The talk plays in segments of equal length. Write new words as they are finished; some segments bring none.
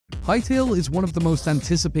Hytale is one of the most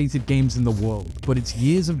anticipated games in the world, but its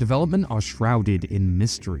years of development are shrouded in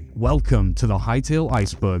mystery. Welcome to the Hytale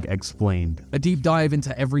Iceberg Explained, a deep dive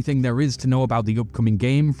into everything there is to know about the upcoming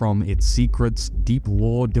game, from its secrets, deep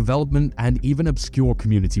lore, development, and even obscure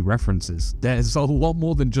community references. There's a lot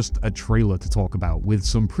more than just a trailer to talk about, with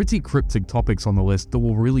some pretty cryptic topics on the list that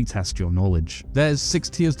will really test your knowledge. There's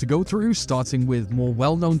 6 tiers to go through, starting with more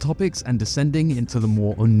well-known topics and descending into the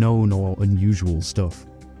more unknown or unusual stuff.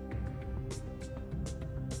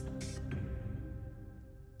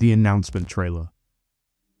 The announcement trailer.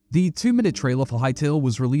 The 2-minute trailer for Hytale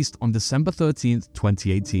was released on December 13th,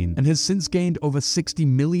 2018, and has since gained over 60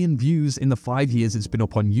 million views in the 5 years it's been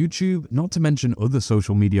up on YouTube, not to mention other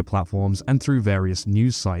social media platforms and through various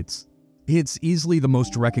news sites. It's easily the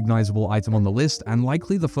most recognizable item on the list, and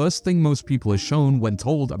likely the first thing most people are shown when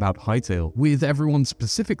told about Hytale, with everyone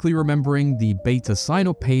specifically remembering the beta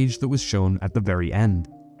sign-up page that was shown at the very end.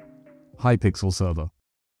 Hypixel server.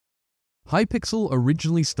 Hypixel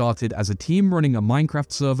originally started as a team running a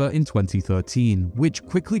Minecraft server in 2013, which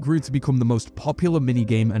quickly grew to become the most popular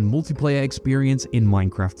minigame and multiplayer experience in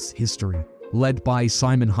Minecraft's history. Led by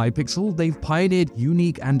Simon Hypixel, they've pioneered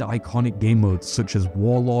unique and iconic game modes such as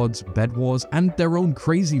Warlords, Bed Wars, and their own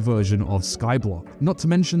crazy version of Skyblock. Not to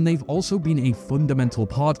mention, they've also been a fundamental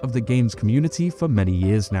part of the game's community for many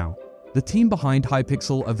years now. The team behind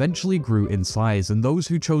Hypixel eventually grew in size, and those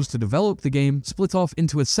who chose to develop the game split off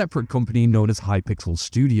into a separate company known as Hypixel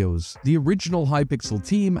Studios. The original Hypixel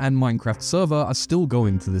team and Minecraft server are still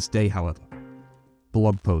going to this day, however.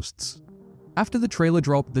 Blog posts. After the trailer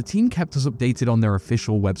dropped, the team kept us updated on their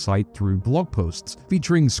official website through blog posts,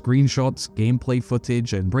 featuring screenshots, gameplay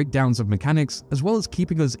footage, and breakdowns of mechanics, as well as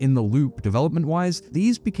keeping us in the loop development-wise.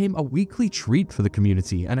 These became a weekly treat for the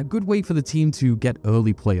community, and a good way for the team to get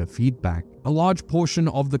early player feedback. A large portion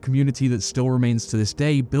of the community that still remains to this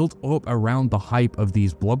day built up around the hype of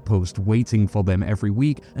these blog posts, waiting for them every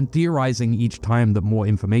week and theorizing each time that more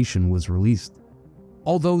information was released.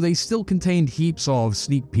 Although they still contained heaps of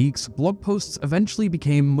sneak peeks, blog posts eventually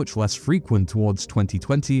became much less frequent towards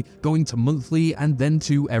 2020, going to monthly and then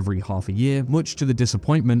to every half a year, much to the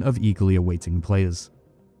disappointment of eagerly awaiting players.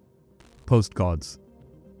 Postcards.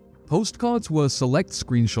 Postcards were select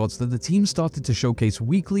screenshots that the team started to showcase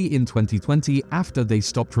weekly in 2020 after they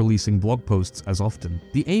stopped releasing blog posts as often.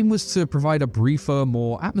 The aim was to provide a briefer,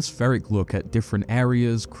 more atmospheric look at different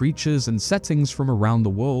areas, creatures, and settings from around the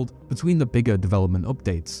world between the bigger development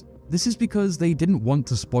updates. This is because they didn't want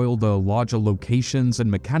to spoil the larger locations and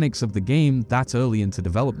mechanics of the game that early into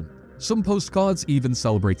development. Some postcards even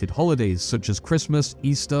celebrated holidays such as Christmas,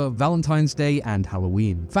 Easter, Valentine's Day, and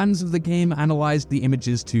Halloween. Fans of the game analyzed the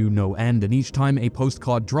images to no end, and each time a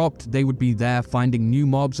postcard dropped, they would be there finding new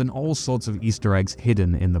mobs and all sorts of Easter eggs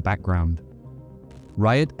hidden in the background.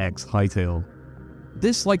 Riot x Hytale.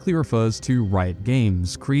 This likely refers to Riot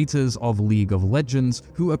Games, creators of League of Legends,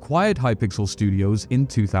 who acquired Hypixel Studios in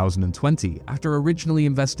 2020 after originally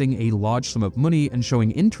investing a large sum of money and showing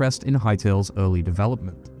interest in Hytale's early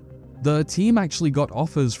development. The team actually got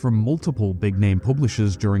offers from multiple big-name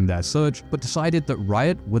publishers during their search, but decided that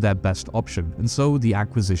Riot were their best option, and so the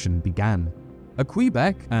acquisition began. A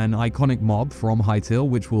Quebec, an iconic mob from Hytale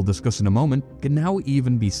which we'll discuss in a moment, can now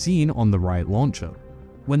even be seen on the Riot launcher.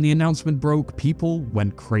 When the announcement broke, people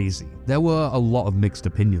went crazy. There were a lot of mixed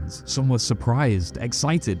opinions. Some were surprised,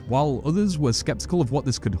 excited, while others were skeptical of what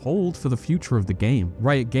this could hold for the future of the game.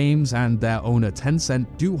 Riot Games and their owner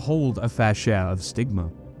Tencent do hold a fair share of stigma.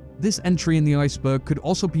 This entry in the iceberg could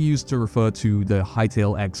also be used to refer to the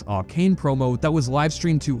Hytale X Arcane promo that was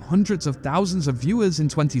live-streamed to hundreds of thousands of viewers in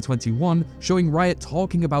 2021, showing Riot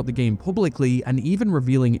talking about the game publicly and even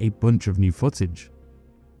revealing a bunch of new footage.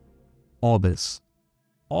 Orbis.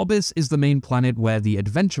 Orbis is the main planet where the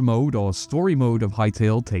adventure mode or story mode of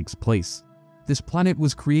Hytale takes place. This planet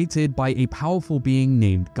was created by a powerful being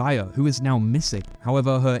named Gaia, who is now missing.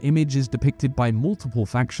 However, her image is depicted by multiple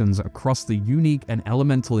factions across the unique and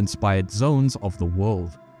elemental-inspired zones of the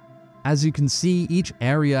world. As you can see, each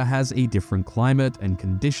area has a different climate and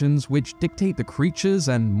conditions which dictate the creatures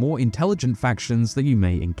and more intelligent factions that you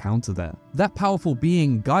may encounter there. That powerful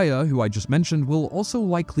being, Gaia, who I just mentioned, will also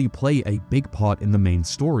likely play a big part in the main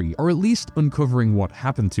story, or at least uncovering what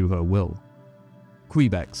happened to her will.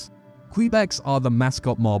 Quebecs. Quebecs are the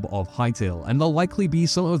mascot mob of Hytale, and they'll likely be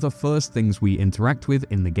some of the first things we interact with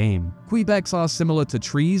in the game. Quebecs are similar to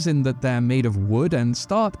trees in that they're made of wood and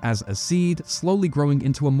start as a seed, slowly growing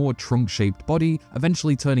into a more trunk-shaped body,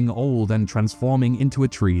 eventually turning old and transforming into a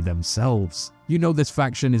tree themselves. You know this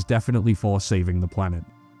faction is definitely for saving the planet.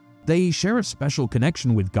 They share a special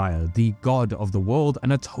connection with Gaia, the god of the world,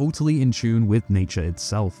 and are totally in tune with nature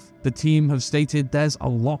itself. The team have stated there's a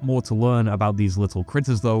lot more to learn about these little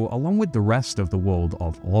critters though, along with the rest of the world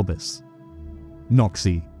of Orbis.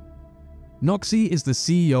 Noxie. Noxie is the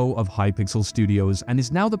CEO of Hypixel Studios and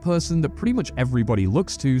is now the person that pretty much everybody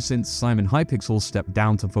looks to since Simon Hypixel stepped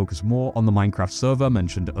down to focus more on the Minecraft server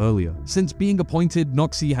mentioned earlier. Since being appointed,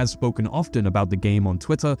 Noxie has spoken often about the game on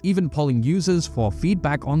Twitter, even polling users for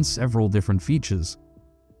feedback on several different features.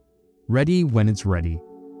 Ready when it's ready.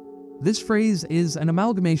 This phrase is an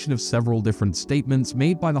amalgamation of several different statements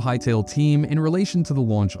made by the Hytale team in relation to the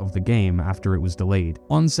launch of the game after it was delayed.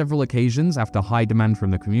 On several occasions, after high demand from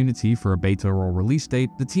the community for a beta or release date,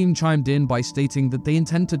 the team chimed in by stating that they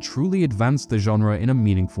intend to truly advance the genre in a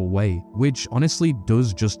meaningful way, which honestly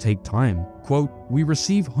does just take time. Quote, "We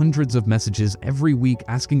receive hundreds of messages every week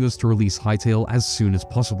asking us to release Hytale as soon as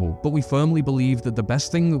possible, but we firmly believe that the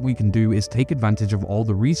best thing that we can do is take advantage of all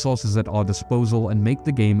the resources at our disposal and make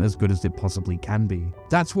the game as good as it possibly can be.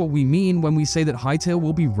 That's what we mean when we say that Hytale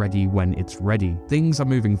will be ready when it's ready. Things are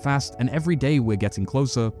moving fast and every day we're getting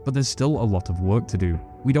closer, but there's still a lot of work to do.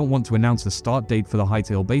 We don't want to announce a start date for the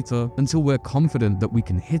Hytale beta until we're confident that we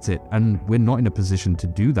can hit it, and we're not in a position to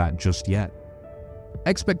do that just yet."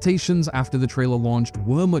 Expectations after the trailer launched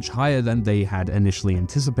were much higher than they had initially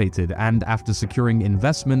anticipated, and after securing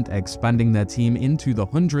investment, expanding their team into the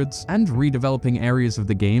hundreds, and redeveloping areas of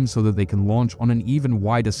the game so that they can launch on an even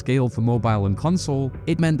wider scale for mobile and console,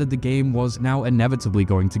 it meant that the game was now inevitably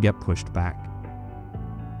going to get pushed back.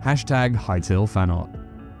 #Hytale fanart.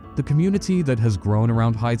 The community that has grown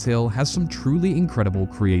around Hytale has some truly incredible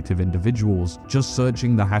creative individuals. Just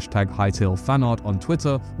searching the #Hytale fanart on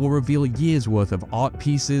Twitter will reveal years worth of art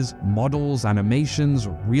pieces, models, animations,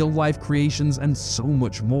 real-life creations, and so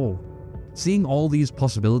much more. Seeing all these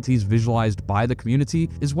possibilities visualized by the community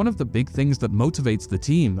is one of the big things that motivates the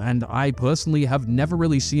team, and I personally have never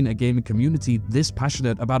really seen a gaming community this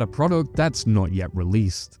passionate about a product that's not yet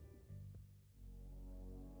released.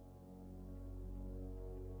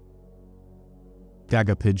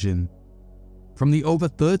 Gaga Pigeon. From the over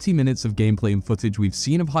 30 minutes of gameplay and footage we've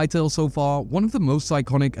seen of Hytale so far, one of the most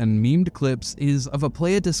iconic and memed clips is of a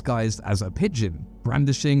player disguised as a pigeon,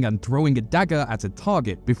 brandishing and throwing a dagger at a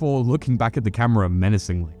target before looking back at the camera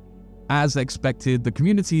menacingly. As expected, the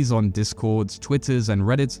communities on Discords, Twitters, and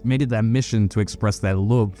Reddit made it their mission to express their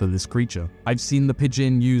love for this creature. I've seen the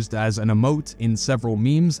pigeon used as an emote in several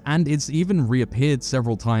memes, and it's even reappeared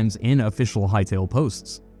several times in official Hytale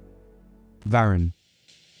posts. Varen.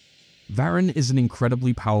 Varen is an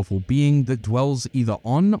incredibly powerful being that dwells either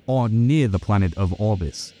on or near the planet of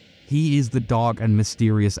Orbis. He is the dark and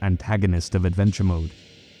mysterious antagonist of Adventure Mode.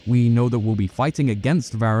 We know that we'll be fighting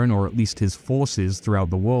against Varen, or at least his forces, throughout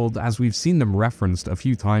the world, as we've seen them referenced a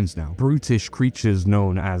few times now. Brutish creatures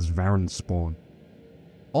known as Varen spawn.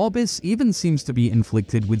 Orbis even seems to be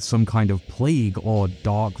inflicted with some kind of plague or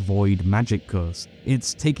dark void magic curse.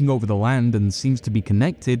 It's taking over the land and seems to be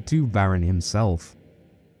connected to Varen himself.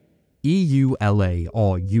 EULA,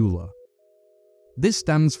 or EULA. This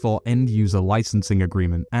stands for End User Licensing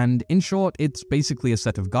Agreement, and in short, it's basically a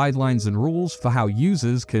set of guidelines and rules for how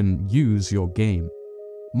users can use your game.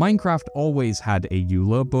 Minecraft always had a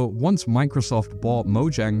EULA, but once Microsoft bought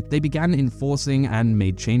Mojang, they began enforcing and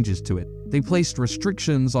made changes to it. They placed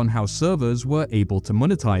restrictions on how servers were able to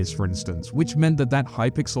monetize, for instance, which meant that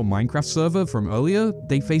Hypixel Minecraft server from earlier,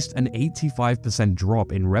 they faced an 85%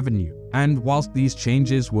 drop in revenue. And whilst these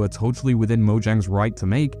changes were totally within Mojang's right to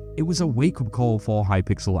make, it was a wake-up call for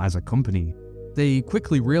Hypixel as a company. They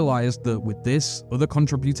quickly realized that with this, other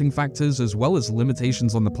contributing factors as well as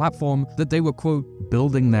limitations on the platform, that they were, quote,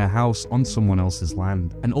 building their house on someone else's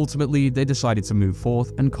land. And ultimately, they decided to move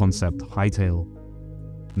forth and concept Hytale.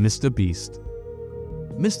 Mr. Beast.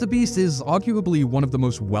 Mr. Beast is arguably one of the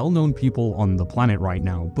most well-known people on the planet right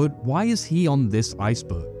now, but why is he on this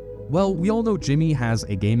iceberg? Well, we all know Jimmy has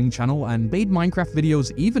a gaming channel and made Minecraft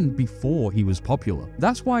videos even before he was popular.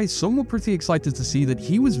 That's why some were pretty excited to see that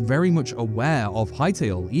he was very much aware of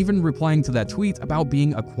Hytale, even replying to their tweet about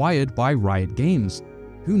being acquired by Riot Games.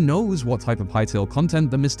 Who knows what type of Hytale content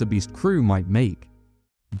the Mr. Beast crew might make?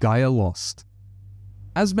 Gaia Lost.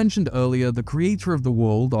 As mentioned earlier, the creator of the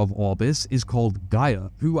world of Orbis is called Gaia,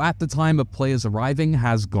 who at the time of players arriving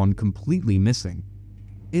has gone completely missing.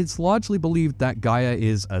 It's largely believed that Gaia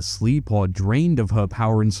is asleep or drained of her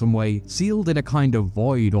power in some way, sealed in a kind of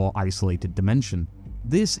void or isolated dimension.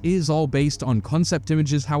 This is all based on concept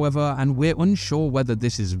images, however, and we're unsure whether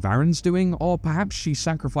this is Varen's doing, or perhaps she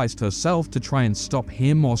sacrificed herself to try and stop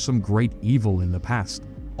him or some great evil in the past.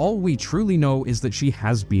 All we truly know is that she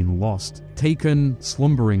has been lost, taken,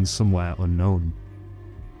 slumbering somewhere unknown.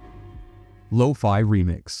 Lo-Fi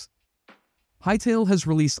Remix. Hytale has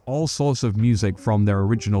released all sorts of music from their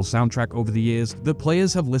original soundtrack over the years that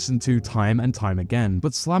players have listened to time and time again,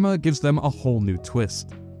 but Slammer gives them a whole new twist.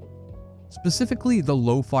 Specifically, the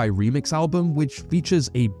Lo-Fi Remix album, which features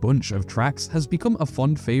a bunch of tracks, has become a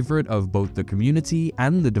fond favorite of both the community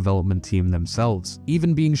and the development team themselves,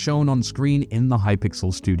 even being shown on screen in the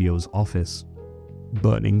Hypixel Studios office.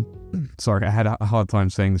 Sorry, I had a hard time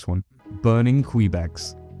saying this one. Burning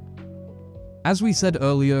Quebecs. As we said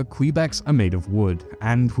earlier, Quebecs are made of wood,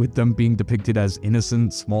 and with them being depicted as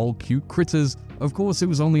innocent, small, cute critters, of course it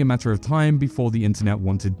was only a matter of time before the internet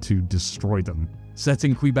wanted to destroy them.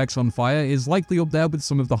 Setting Quebecs on fire is likely up there with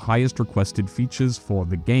some of the highest requested features for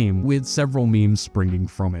the game, with several memes springing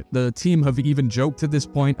from it. The team have even joked at this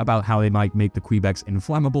point about how they might make the Quebecs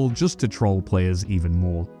inflammable just to troll players even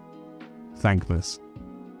more. Thankmas.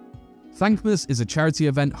 Thankmas is a charity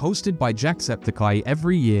event hosted by Jacksepticeye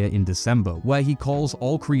every year in December, where he calls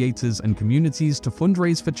all creators and communities to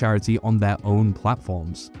fundraise for charity on their own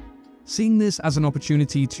platforms. Seeing this as an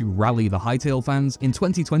opportunity to rally the Hytale fans, in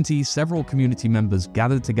 2020 several community members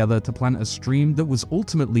gathered together to plan a stream that was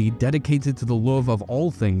ultimately dedicated to the love of all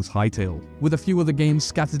things Hytale. With a few other games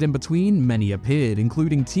scattered in between, many appeared,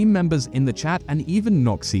 including team members in the chat and even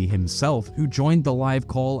Noxy himself, who joined the live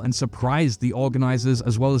call and surprised the organizers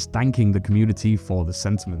as well as thanking the community for the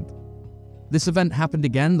sentiment. This event happened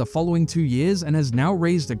again the following 2 years and has now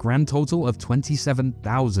raised a grand total of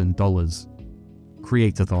 $27,000.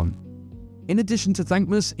 Creatathon. In addition to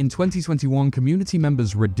Thankmas, in 2021 community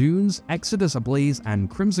members Radoons, Exodus Ablaze, and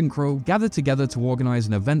Crimson Crow gathered together to organize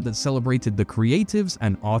an event that celebrated the creatives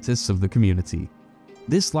and artists of the community.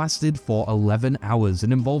 This lasted for 11 hours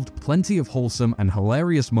and involved plenty of wholesome and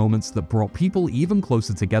hilarious moments that brought people even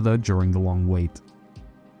closer together during the long wait.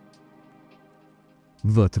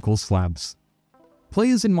 Vertical slabs.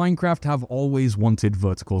 Players in Minecraft have always wanted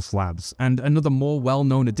vertical slabs, and another more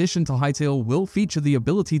well-known addition to Hytale will feature the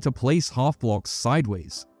ability to place half blocks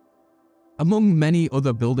sideways. Among many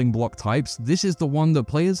other building block types, this is the one that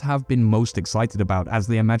players have been most excited about as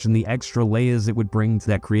they imagine the extra layers it would bring to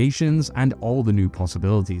their creations and all the new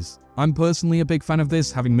possibilities. I'm personally a big fan of this,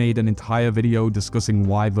 having made an entire video discussing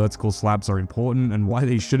why vertical slabs are important and why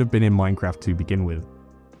they should have been in Minecraft to begin with.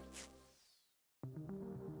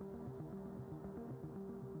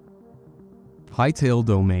 Hytale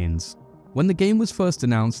domains. When the game was first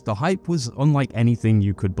announced, the hype was unlike anything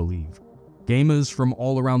you could believe. Gamers from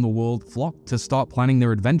all around the world flocked to start planning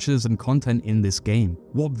their adventures and content in this game.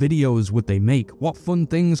 What videos would they make? What fun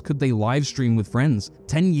things could they livestream with friends?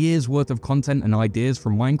 10 years worth of content and ideas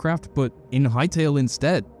from Minecraft, but in Hytale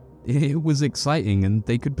instead. It was exciting, and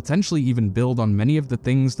they could potentially even build on many of the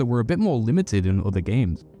things that were a bit more limited in other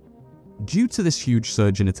games. Due to this huge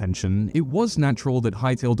surge in attention, it was natural that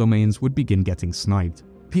Hytale domains would begin getting sniped.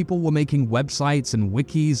 People were making websites and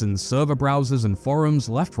wikis and server browsers and forums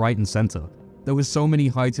left, right, and center. There were so many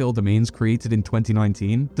Hytale domains created in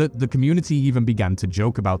 2019 that the community even began to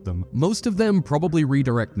joke about them. Most of them probably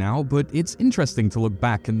redirect now, but it's interesting to look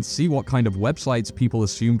back and see what kind of websites people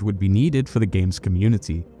assumed would be needed for the game's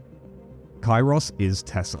community. Kairos is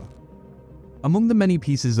Tessa. Among the many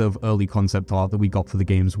pieces of early concept art that we got for the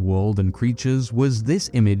game's world and creatures was this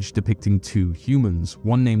image depicting two humans,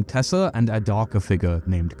 one named Tessa and a darker figure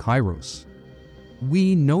named Kairos.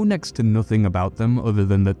 We know next to nothing about them other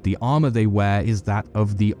than that the armor they wear is that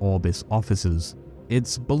of the Orbis officers.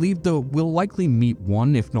 It's believed that we'll likely meet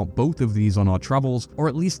one if not both of these on our travels, or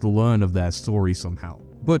at least learn of their story somehow.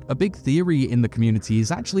 But a big theory in the community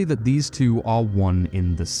is actually that these two are one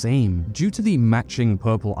in the same. Due to the matching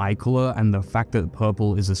purple eye color and the fact that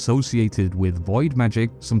purple is associated with void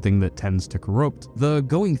magic, something that tends to corrupt, the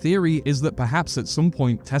going theory is that perhaps at some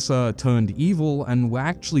point Tessa turned evil and we're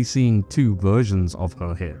actually seeing two versions of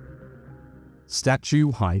her here.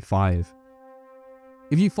 Statue High Five.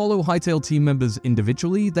 If you follow Hytale team members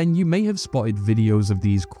individually, then you may have spotted videos of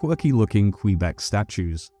these quirky looking Quebec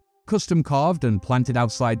statues. Custom carved and planted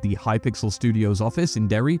outside the Hypixel Studios office in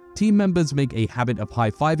Derry, team members make a habit of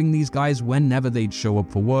high-fiving these guys whenever they'd show up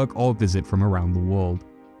for work or visit from around the world.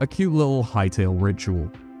 A cute little Hytale ritual.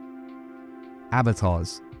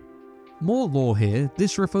 Avatars. More lore here,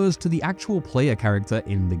 this refers to the actual player character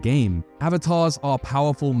in the game. Avatars are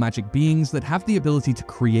powerful magic beings that have the ability to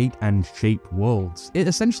create and shape worlds. It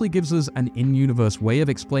essentially gives us an in-universe way of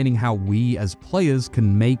explaining how we as players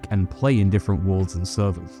can make and play in different worlds and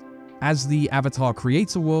servers. As the avatar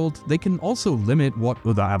creates a world, they can also limit what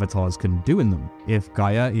other avatars can do in them. If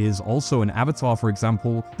Gaia is also an avatar, for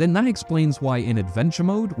example, then that explains why in adventure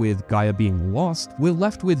mode, with Gaia being lost, we're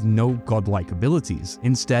left with no godlike abilities,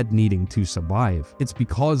 instead needing to survive. It's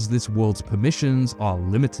because this world's permissions are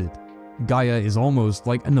limited. Gaia is almost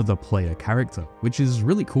like another player character, which is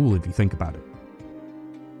really cool if you think about it.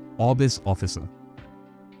 Orbis Officer.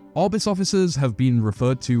 Orbis officers have been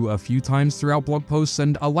referred to a few times throughout blog posts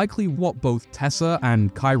and are likely what both Tessa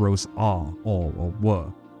and Kairos are, or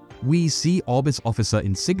were. We see Orbis officer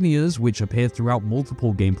insignias which appear throughout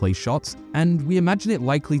multiple gameplay shots, and we imagine it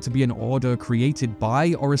likely to be an order created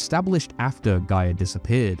by or established after Gaia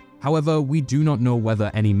disappeared. However, we do not know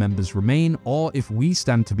whether any members remain or if we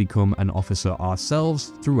stand to become an officer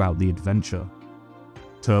ourselves throughout the adventure.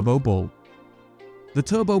 Turbo Bull. The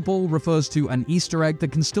Turbo Bull refers to an Easter egg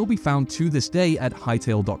that can still be found to this day at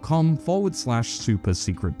hytale.com/super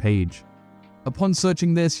secret page. Upon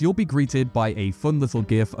searching this, you'll be greeted by a fun little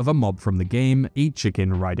gif of a mob from the game, a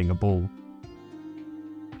chicken riding a bull.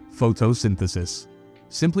 Photosynthesis.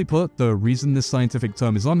 Simply put, the reason this scientific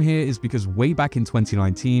term is on here is because way back in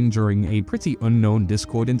 2019, during a pretty unknown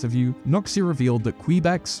Discord interview, Noxie revealed that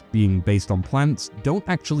Quebecs, being based on plants, don't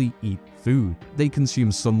actually eat food. They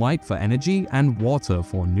consume sunlight for energy and water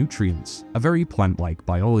for nutrients, a very plant-like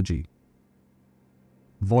biology.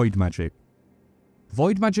 Void Magic.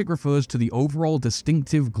 Void Magic refers to the overall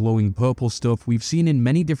distinctive glowing purple stuff we've seen in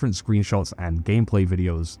many different screenshots and gameplay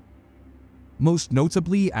videos. Most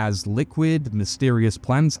notably as liquid, mysterious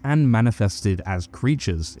plants and manifested as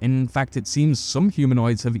creatures. In fact, it seems some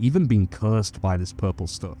humanoids have even been cursed by this purple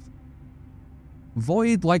stuff.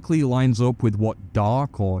 Void likely lines up with what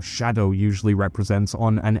dark or shadow usually represents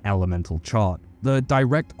on an elemental chart, the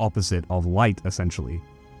direct opposite of light essentially.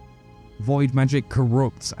 Void magic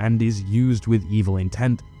corrupts and is used with evil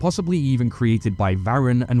intent, possibly even created by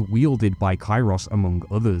Varen and wielded by Kairos among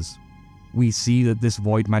others. We see that this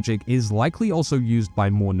void magic is likely also used by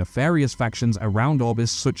more nefarious factions around Orbis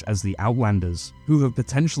such as the Outlanders, who have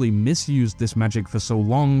potentially misused this magic for so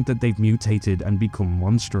long that they've mutated and become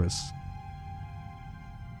monstrous.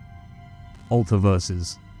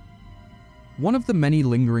 Ultiverses. One of the many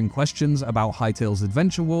lingering questions about Hytale's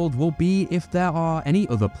adventure world will be if there are any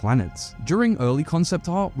other planets. During early concept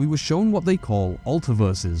art, we were shown what they call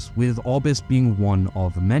Ultiverses, with Orbis being one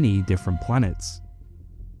of many different planets.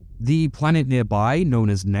 The planet nearby,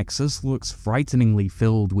 known as Nexus, looks frighteningly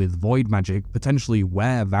filled with void magic, potentially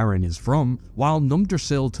where Varen is from, while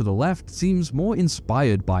Numdrassil to the left seems more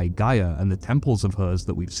inspired by Gaia and the temples of hers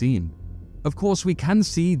that we've seen. Of course, we can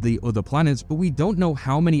see the other planets, but we don't know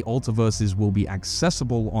how many Ultiverses will be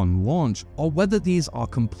accessible on launch, or whether these are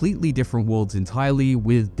completely different worlds entirely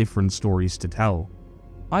with different stories to tell.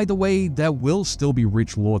 Either way, there will still be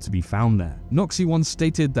rich lore to be found there. Noxie once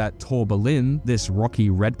stated that Tor Berlin, this rocky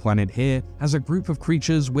red planet here, has a group of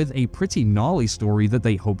creatures with a pretty gnarly story that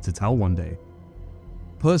they hope to tell one day.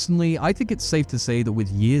 Personally, I think it's safe to say that with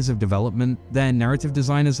years of development, their narrative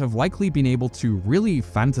designers have likely been able to really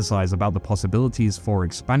fantasize about the possibilities for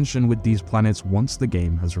expansion with these planets once the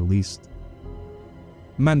game has released.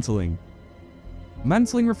 Mantling.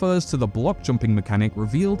 Mantling refers to the block jumping mechanic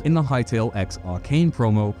revealed in the Hytale X Arcane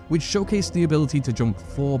promo, which showcased the ability to jump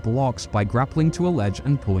 4 blocks by grappling to a ledge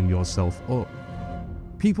and pulling yourself up.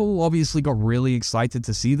 People obviously got really excited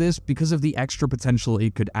to see this because of the extra potential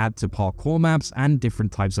it could add to parkour maps and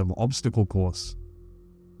different types of obstacle course.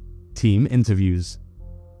 Team interviews.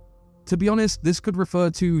 To be honest, this could refer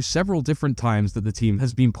to several different times that the team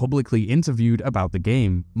has been publicly interviewed about the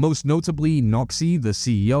game, most notably Noxie, the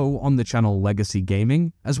CEO, on the channel Legacy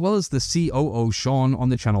Gaming, as well as the COO Sean on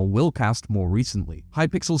the channel Willcast more recently.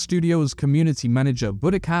 Hypixel Studios community manager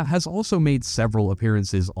Buddhacat has also made several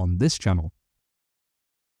appearances on this channel.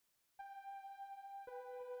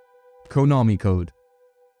 Konami code.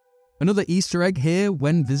 Another Easter egg here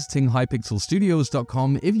when visiting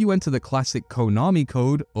hypixelstudios.com, if you enter the classic Konami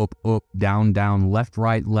code, up, up, down, down, left,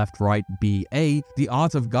 right, BA, the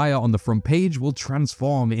art of Gaia on the front page will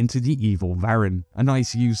transform into the evil Varen, a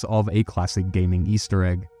nice use of a classic gaming Easter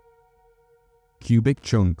egg. Cubic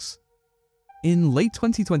chunks. In late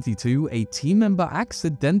 2022, a team member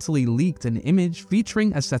accidentally leaked an image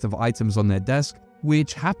featuring a set of items on their desk,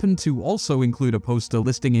 which happened to also include a poster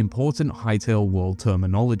listing important Hytale world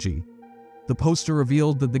terminology. The poster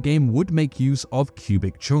revealed that the game would make use of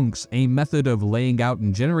cubic chunks, a method of laying out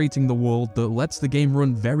and generating the world that lets the game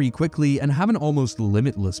run very quickly and have an almost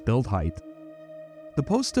limitless build height. The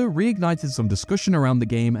poster reignited some discussion around the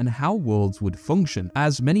game and how worlds would function,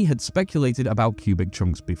 as many had speculated about cubic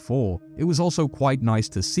chunks before. It was also quite nice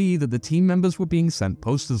to see that the team members were being sent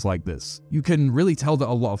posters like this. You can really tell that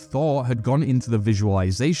a lot of thought had gone into the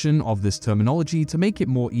visualization of this terminology to make it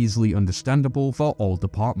more easily understandable for all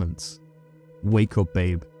departments. Wake up,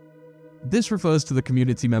 babe. This refers to the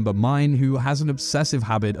community member Mine, who has an obsessive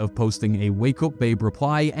habit of posting a wake up babe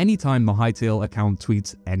reply anytime the Hytale account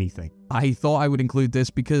tweets anything. I thought I would include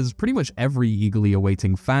this because pretty much every eagerly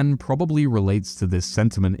awaiting fan probably relates to this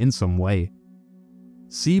sentiment in some way.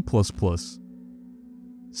 C++.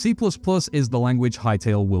 C++ is the language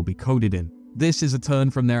Hytale will be coded in. This is a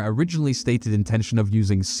turn from their originally stated intention of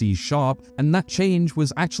using C#, and that change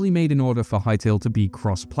was actually made in order for Hytale to be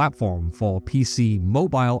cross-platform for PC,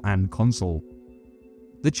 mobile, and console.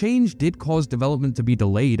 The change did cause development to be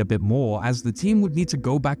delayed a bit more, as the team would need to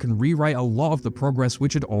go back and rewrite a lot of the progress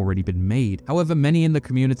which had already been made. However, many in the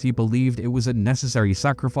community believed it was a necessary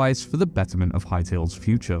sacrifice for the betterment of Hytale's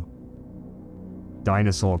future.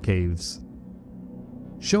 Dinosaur caves.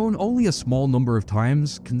 Shown only a small number of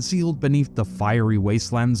times, concealed beneath the fiery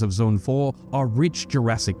wastelands of Zone 4 are rich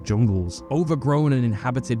Jurassic jungles, overgrown and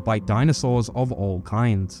inhabited by dinosaurs of all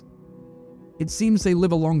kinds. It seems they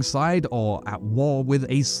live alongside or at war with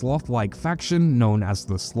a sloth-like faction known as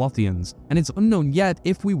the Slothians, and it's unknown yet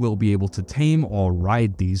if we will be able to tame or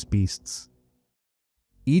ride these beasts.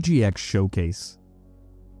 EGX Showcase.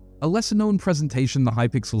 A lesser-known presentation the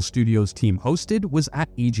Hypixel Studios team hosted was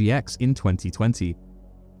at EGX in 2020.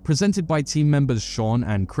 Presented by team members Sean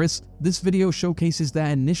and Chris, this video showcases their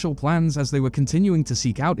initial plans as they were continuing to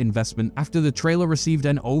seek out investment after the trailer received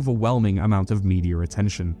an overwhelming amount of media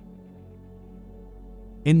attention.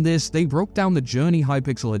 In this, they broke down the journey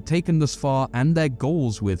Hypixel had taken thus far and their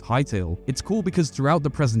goals with Hytale. It's cool because throughout the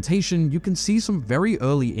presentation, you can see some very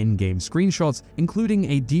early in-game screenshots, including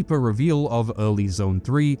a deeper reveal of early Zone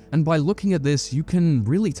 3, and by looking at this, you can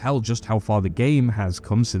really tell just how far the game has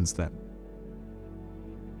come since then.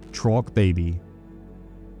 Trork Baby.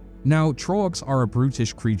 Now, Trorks are a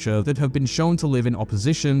brutish creature that have been shown to live in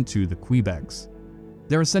opposition to the Quebecs.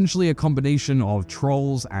 They're essentially a combination of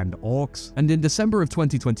trolls and orcs, and in December of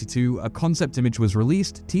 2022, a concept image was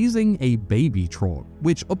released teasing a baby Trork,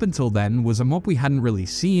 which up until then was a mob we hadn't really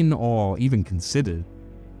seen or even considered.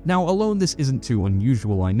 Now, alone this isn't too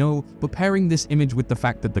unusual, I know, but pairing this image with the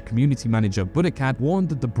fact that the community manager Buttercat warned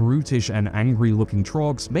that the brutish and angry-looking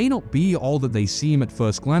Trorks may not be all that they seem at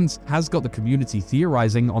first glance has got the community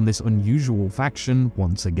theorizing on this unusual faction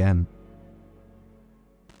once again.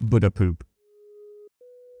 Butterpoop.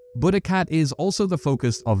 Buttercat is also the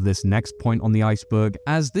focus of this next point on the iceberg,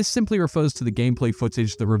 as this simply refers to the gameplay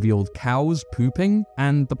footage that revealed cows pooping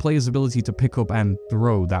and the player's ability to pick up and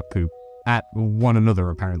throw that poop at one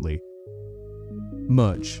another, apparently.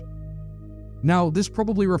 Merch. Now, this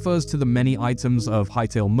probably refers to the many items of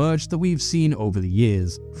Hytale merch that we've seen over the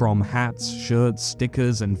years, from hats, shirts,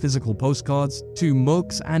 stickers, and physical postcards, to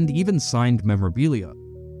mugs and even signed memorabilia.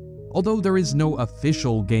 Although there is no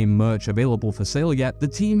official game merch available for sale yet, the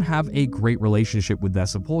team have a great relationship with their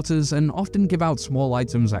supporters and often give out small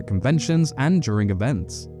items at conventions and during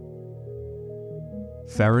events.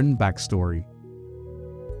 Ferran Backstory.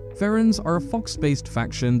 Ferrans are a fox-based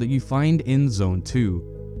faction that you find in Zone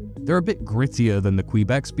 2. They're a bit grittier than the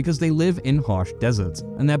Quebecs because they live in harsh deserts,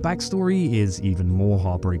 and their backstory is even more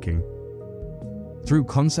heartbreaking. Through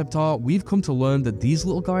concept art, we've come to learn that these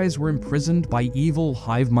little guys were imprisoned by evil,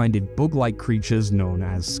 hive-minded bug-like creatures known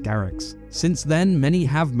as Scaraks. Since then, many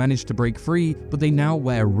have managed to break free, but they now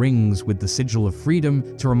wear rings with the sigil of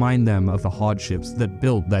freedom to remind them of the hardships that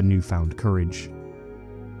built their newfound courage.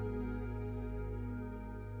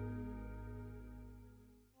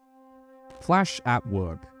 Flash at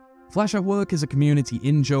Work. Flash at Work is a community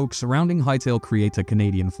in-joke surrounding Hytale creator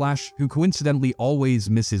Canadian Flash, who coincidentally always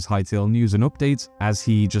misses Hytale news and updates as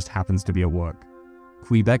he just happens to be at work.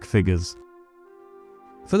 Quebec figures.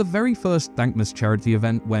 For the very first Thankmas charity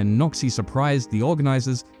event, when Noxy surprised the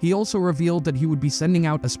organizers, he also revealed that he would be sending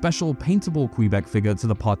out a special paintable Quebec figure to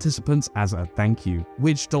the participants as a thank you,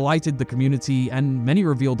 which delighted the community, and many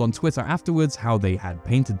revealed on Twitter afterwards how they had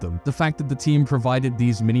painted them. The fact that the team provided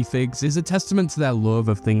these minifigs is a testament to their love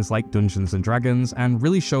of things like Dungeons & Dragons and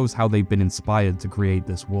really shows how they've been inspired to create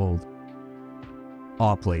this world.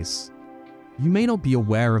 Our Place. You may not be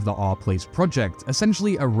aware of the Our Place project,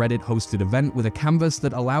 essentially a Reddit-hosted event with a canvas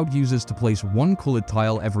that allowed users to place one colored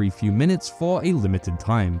tile every few minutes for a limited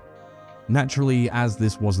time. Naturally, as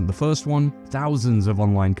this wasn't the first one, thousands of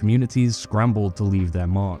online communities scrambled to leave their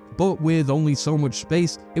mark. But with only so much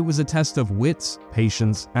space, it was a test of wits,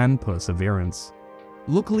 patience, and perseverance.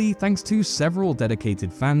 Luckily, thanks to several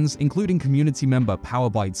dedicated fans, including community member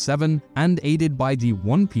Powerbyte7 and aided by the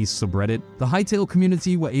One Piece subreddit, the Hytale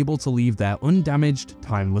community were able to leave their undamaged,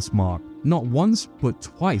 timeless mark. Not once, but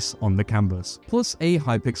twice on the canvas, plus a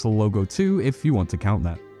Hypixel logo too if you want to count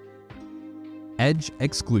that. Edge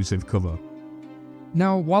exclusive cover.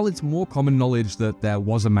 Now, while it's more common knowledge that there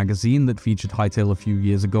was a magazine that featured Hytale a few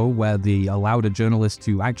years ago where they allowed a journalist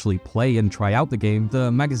to actually play and try out the game, the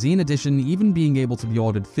magazine edition even being able to be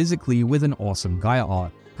ordered physically with an awesome Gaia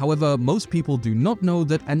art. However, most people do not know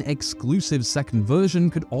that an exclusive second version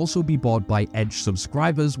could also be bought by Edge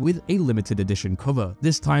subscribers with a limited edition cover,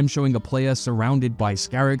 this time showing a player surrounded by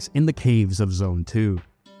Scarix in the caves of Zone 2.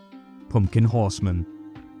 Pumpkin Horseman.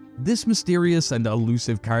 This mysterious and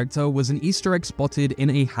elusive character was an Easter egg spotted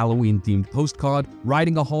in a Halloween-themed postcard,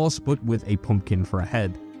 riding a horse but with a pumpkin for a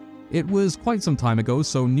head. It was quite some time ago,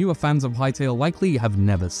 so newer fans of Hytale likely have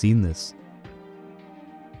never seen this.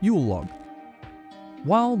 Yule Log.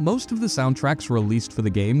 While most of the soundtracks released for the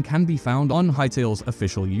game can be found on Hytale's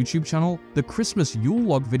official YouTube channel, the Christmas Yule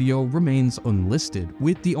Log video remains unlisted,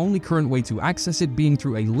 with the only current way to access it being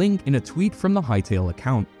through a link in a tweet from the Hytale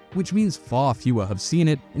account, which means far fewer have seen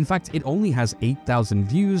it. In fact, it only has 8,000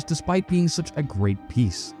 views despite being such a great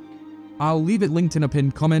piece. I'll leave it linked in a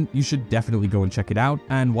pinned comment, you should definitely go and check it out,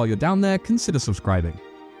 and while you're down there, consider subscribing.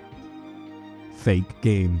 Fake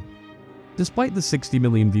game. Despite the 60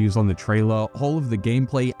 million views on the trailer, all of the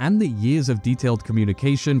gameplay, and the years of detailed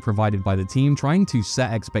communication provided by the team trying to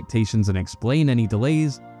set expectations and explain any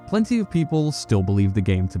delays, plenty of people still believe the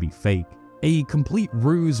game to be fake. A complete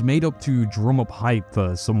ruse made up to drum up hype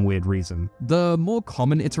for some weird reason. The more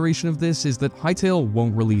common iteration of this is that Hytale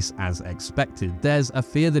won't release as expected. There's a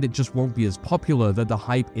fear that it just won't be as popular, that the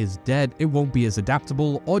hype is dead, it won't be as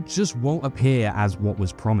adaptable, or just won't appear as what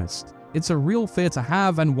was promised. It's a real fear to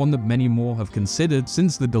have, and one that many more have considered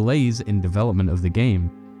since the delays in development of the game.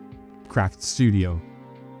 Craft Studio.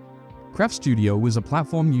 Craft Studio was a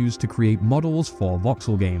platform used to create models for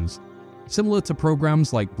voxel games. Similar to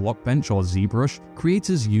programs like Blockbench or ZBrush,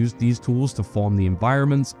 creators used these tools to form the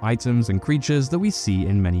environments, items, and creatures that we see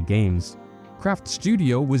in many games. Craft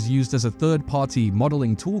Studio was used as a third-party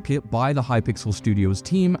modeling toolkit by the Hypixel Studios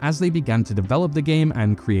team as they began to develop the game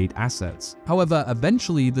and create assets. However,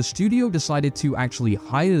 eventually the studio decided to actually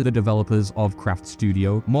hire the developers of Craft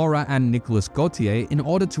Studio, Maura and Nicolas Gauthier, in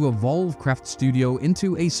order to evolve Craft Studio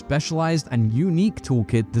into a specialized and unique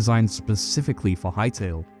toolkit designed specifically for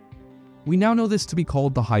Hytale. We now know this to be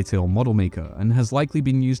called the Hytale Model Maker, and has likely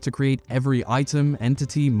been used to create every item,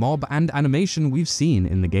 entity, mob, and animation we've seen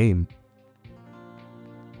in the game.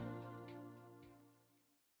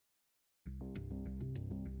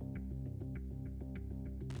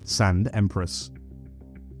 Sand Empress.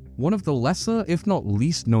 One of the lesser, if not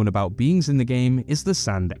least known about beings in the game is the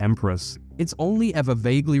Sand Empress. It's only ever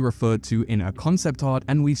vaguely referred to in a concept art,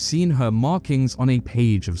 and we've seen her markings on a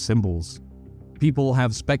page of symbols. People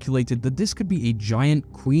have speculated that this could be a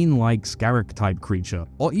giant queen-like Scarix-type creature,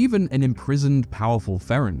 or even an imprisoned powerful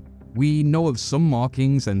Ferren. We know of some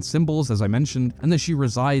markings and symbols, as I mentioned, and that she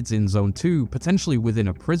resides in Zone 2, potentially within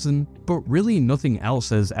a prison, but really nothing else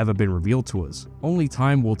has ever been revealed to us. Only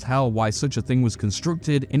time will tell why such a thing was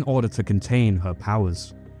constructed in order to contain her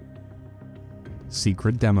powers.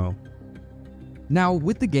 Secret Demo. Now,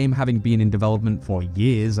 with the game having been in development for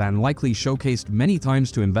years and likely showcased many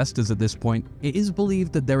times to investors at this point, it is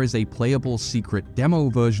believed that there is a playable secret demo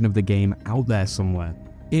version of the game out there somewhere.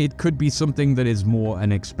 It could be something that is more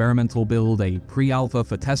an experimental build, a pre-alpha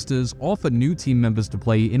for testers, or for new team members to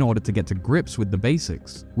play in order to get to grips with the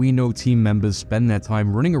basics. We know team members spend their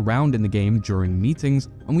time running around in the game during meetings,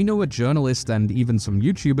 and we know a journalist and even some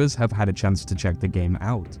YouTubers have had a chance to check the game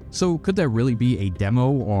out. So could there really be a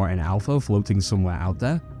demo or an alpha floating somewhere out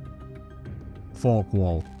there? Fork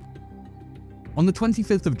Wall. On the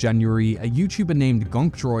 25th of January, a YouTuber named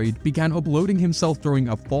GonkDroid began uploading himself throwing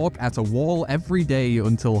a fork at a wall every day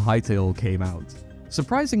until Hytale came out.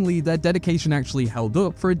 Surprisingly, their dedication actually held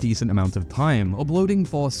up for a decent amount of time, uploading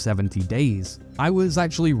for 70 days. I was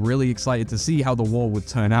actually really excited to see how the wall would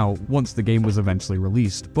turn out once the game was eventually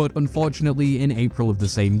released, but unfortunately in April of the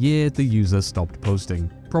same year, the user stopped posting,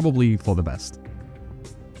 probably for the best.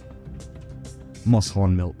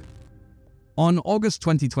 Mosshorn Milk. On August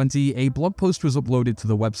 2020, a blog post was uploaded to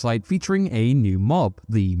the website featuring a new mob,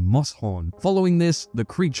 the Mosshorn. Following this, the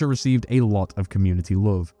creature received a lot of community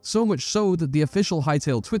love, so much so that the official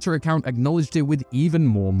Hytale Twitter account acknowledged it with even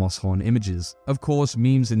more Mosshorn images. Of course,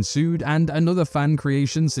 memes ensued, and another fan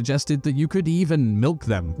creation suggested that you could even milk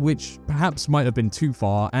them, which perhaps might have been too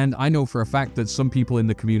far, and I know for a fact that some people in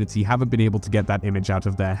the community haven't been able to get that image out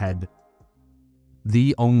of their head.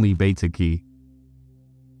 The only beta key.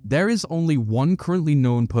 There is only one currently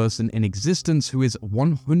known person in existence who is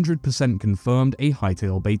 100% confirmed a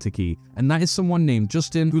Hytale beta key, and that is someone named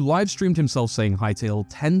Justin, who livestreamed himself saying Hytale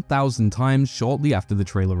 10,000 times shortly after the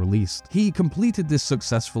trailer released. He completed this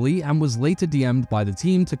successfully and was later DM'd by the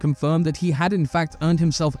team to confirm that he had in fact earned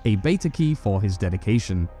himself a beta key for his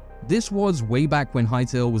dedication. This was way back when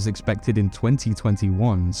Hytale was expected in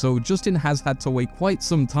 2021, so Justin has had to wait quite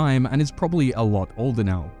some time and is probably a lot older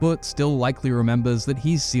now, but still likely remembers that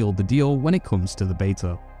he's sealed the deal when it comes to the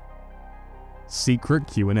beta. Secret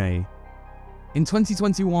Q&A. In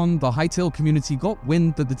 2021, the Hytale community got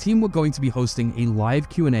wind that the team were going to be hosting a live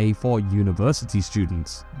Q&A for university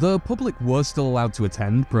students. The public were still allowed to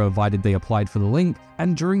attend, provided they applied for the link,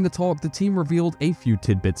 and during the talk, the team revealed a few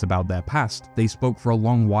tidbits about their past. They spoke for a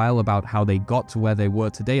long while about how they got to where they were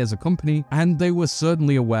today as a company, and they were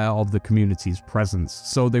certainly aware of the community's presence,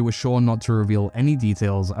 so they were sure not to reveal any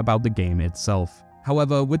details about the game itself.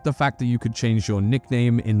 However, with the fact that you could change your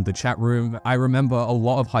nickname in the chat room, I remember a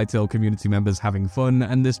lot of Hytale community members having fun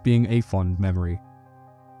and this being a fond memory.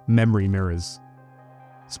 Memory mirrors.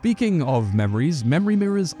 Speaking of memories, memory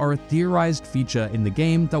mirrors are a theorized feature in the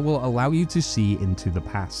game that will allow you to see into the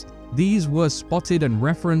past. These were spotted and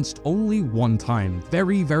referenced only one time,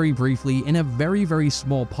 very briefly in a very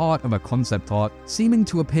small part of a concept art, seeming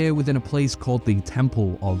to appear within a place called the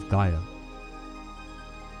Temple of Gaia.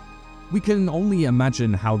 We can only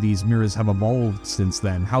imagine how these mirrors have evolved since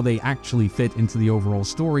then, how they actually fit into the overall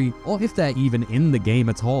story, or if they're even in the game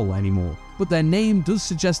at all anymore. But their name does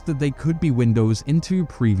suggest that they could be windows into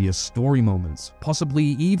previous story moments, possibly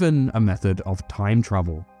even a method of time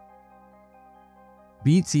travel.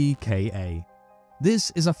 BTKA.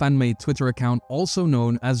 This is a fan-made Twitter account also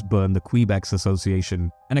known as Burn the Quebecs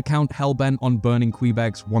Association, an account hellbent on burning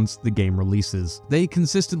Quebecs once the game releases. They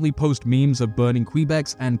consistently post memes of burning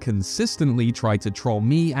Quebecs and consistently try to troll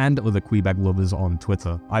me and other Quebec lovers on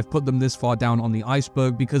Twitter. I've put them this far down on the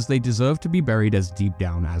iceberg because they deserve to be buried as deep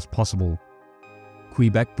down as possible.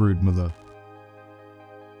 Quebec Broodmother.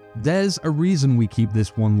 There's a reason we keep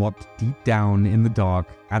this one locked deep down in the dark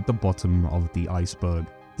at the bottom of the iceberg.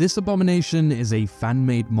 This abomination is a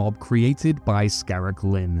fan-made mob created by Scarrick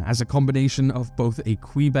Lynn as a combination of both a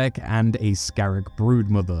Quebec and a Scarrick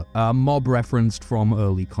broodmother, a mob referenced from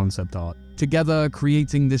early concept art, together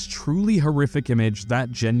creating this truly horrific image that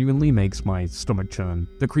genuinely makes my stomach churn.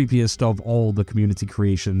 The creepiest of all the community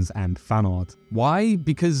creations and fan art. Why?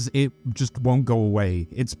 Because it just won't go away.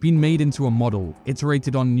 It's been made into a model,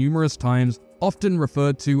 iterated on numerous times, often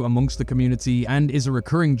referred to amongst the community, and is a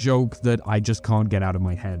recurring joke that I just can't get out of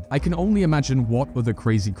my head. I can only imagine what other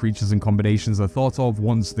crazy creatures and combinations are thought of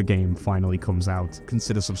once the game finally comes out.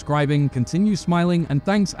 Consider subscribing, continue smiling, and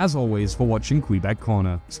thanks as always for watching Quebec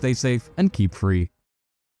Corner. Stay safe and keep free.